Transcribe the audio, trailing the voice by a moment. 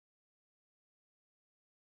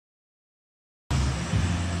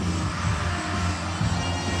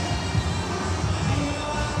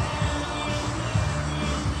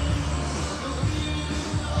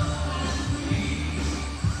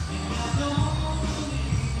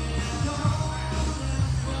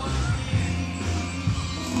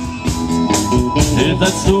If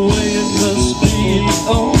that's the way it must be,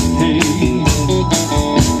 okay.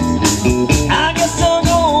 I guess I'll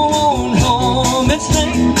go on home. It's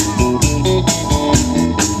late.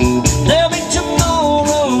 There'll be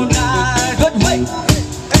tomorrow night. But wait,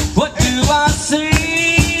 what do I see?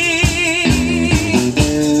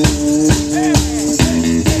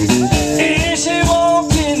 Is she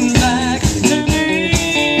walking back to me?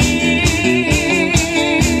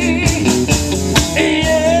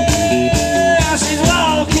 Yeah, she's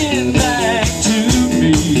walking back to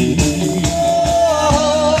me. Oh,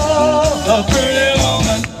 a pretty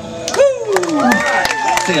woman. Woo!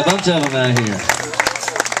 See a bunch of them out here.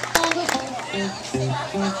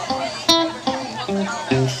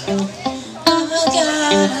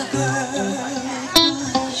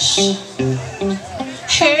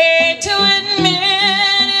 Hate to admit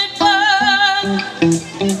it, but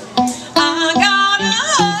I got a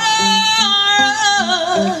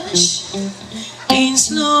rush. Ain't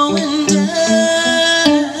slowing down.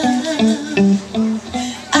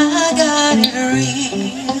 I got it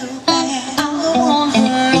real bad. I want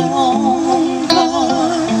her long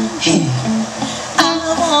blonde. I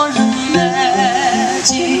want her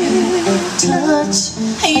magic touch.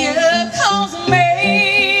 Yeah, 'cause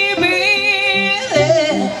maybe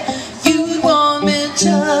you'd want me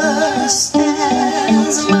just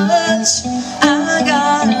as much. I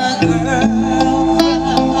got a girl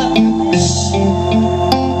crush.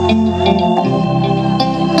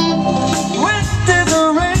 With this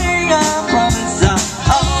ring, I promise I'll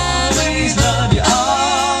always love you,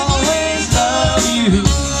 always love you.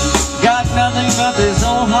 Got nothing but this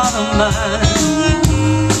old heart of mine.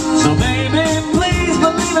 So baby, please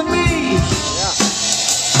believe in me.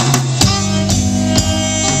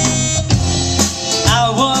 I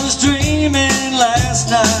was dreaming last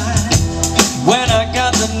night when I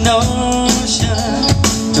got the notion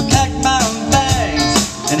to pack my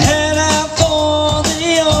bags and head out for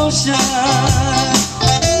the ocean.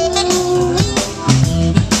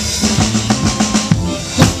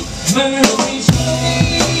 Myrtle Beach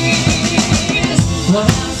days, we'll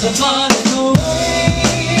have some fun in the rain.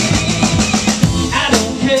 I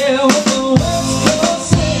don't care what the West Coast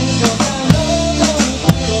says, 'cause I love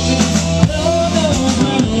those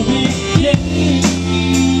Myrtle Beach days.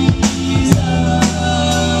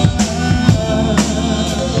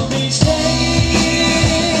 Myrtle Beach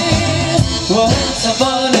days, we'll have some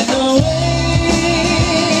fun in the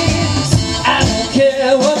waves. I don't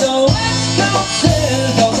care what the West Coast says,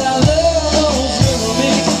 'cause I love those Myrtle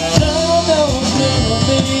Beach, love those Myrtle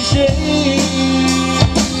Beach days.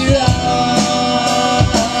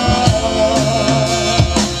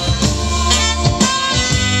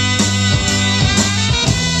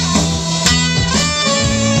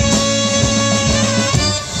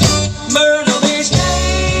 Myrtle Beach days,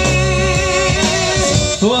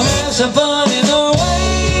 we'll have some fun in the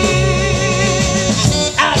waves.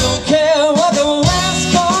 I don't care what the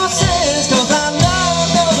West Coast says, 'cause I love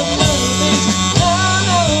those Myrtle Beach, love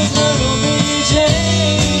those Myrtle Beach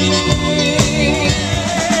days.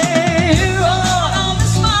 You're gonna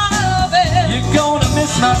miss my loving. You're gonna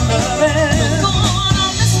miss my loving. Gonna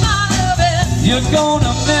miss my loving. You're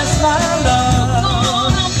gonna miss my love.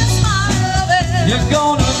 Gonna miss my loving. You're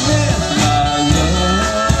gonna miss my love.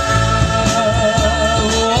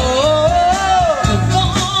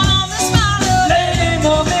 Gonna miss my loving. Late in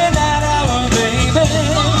the midnight hour, baby.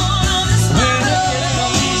 Gonna miss my When I get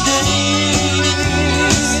on these days.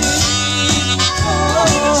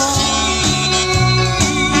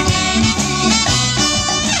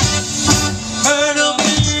 Myrtle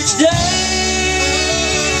Beach days.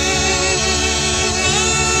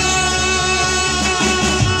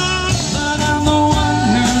 But I'm the one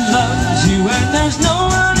who loves you, and there's no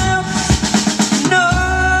one else. No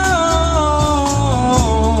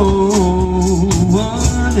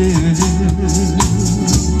one else.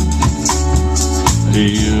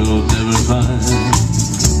 You'll never find.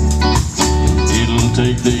 It'll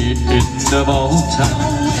take the end of all time.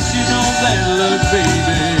 You know that, look,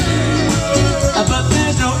 baby. But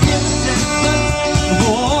there's no instant. Oh,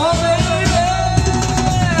 baby.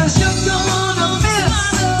 You're gonna miss.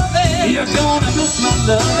 You're gonna miss my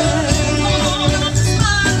love.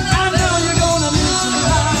 I know you're gonna miss my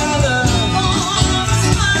love. You're gonna miss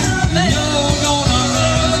my love.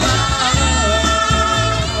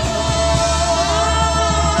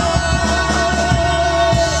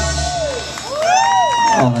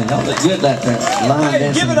 Oh, y'all look good that line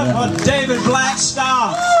dancing. Give it up for David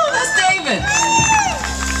Blackstar. Oh, that's David.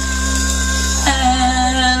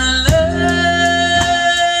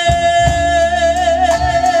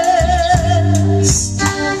 Unless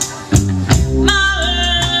my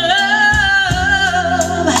love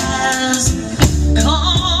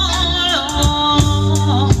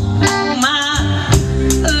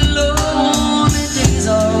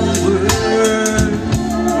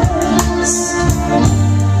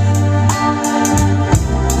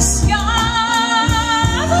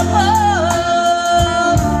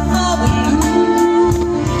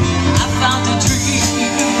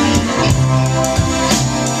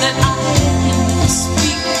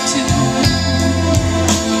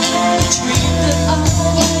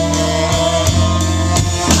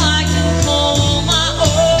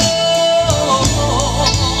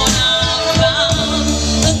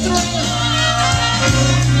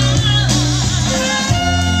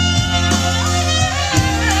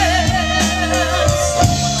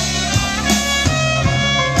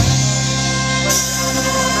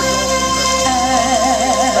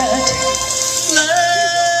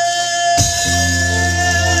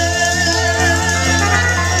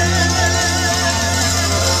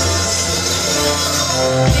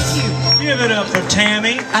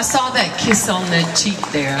I saw that kiss on the cheek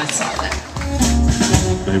there. I saw that.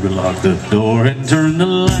 Baby, lock the door and turn the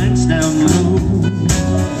lights down low.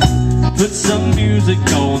 Put some music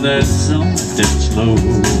on that's soft and slow.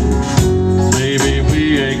 Baby,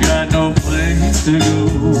 we ain't got no place to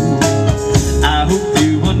go. I hope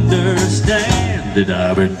you understand that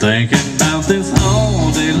I've been thinking about this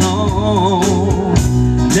all day long.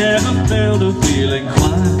 Never felt a feeling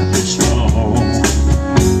quite this strong.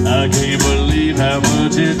 I can't believe how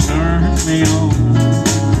much it turned me on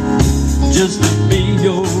just to be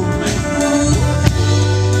your man.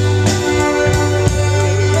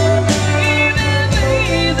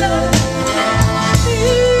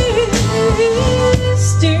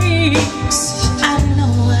 I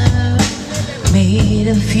know I've made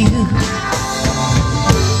a few.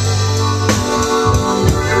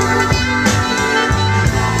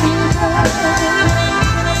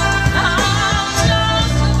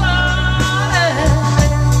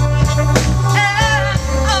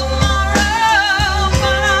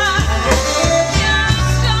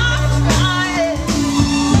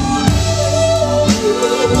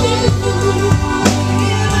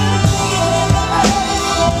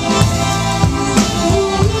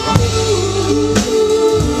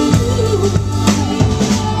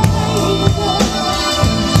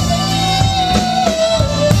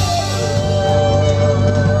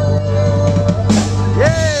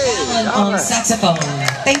 On saxophone.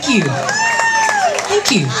 Thank you.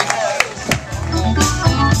 Thank you.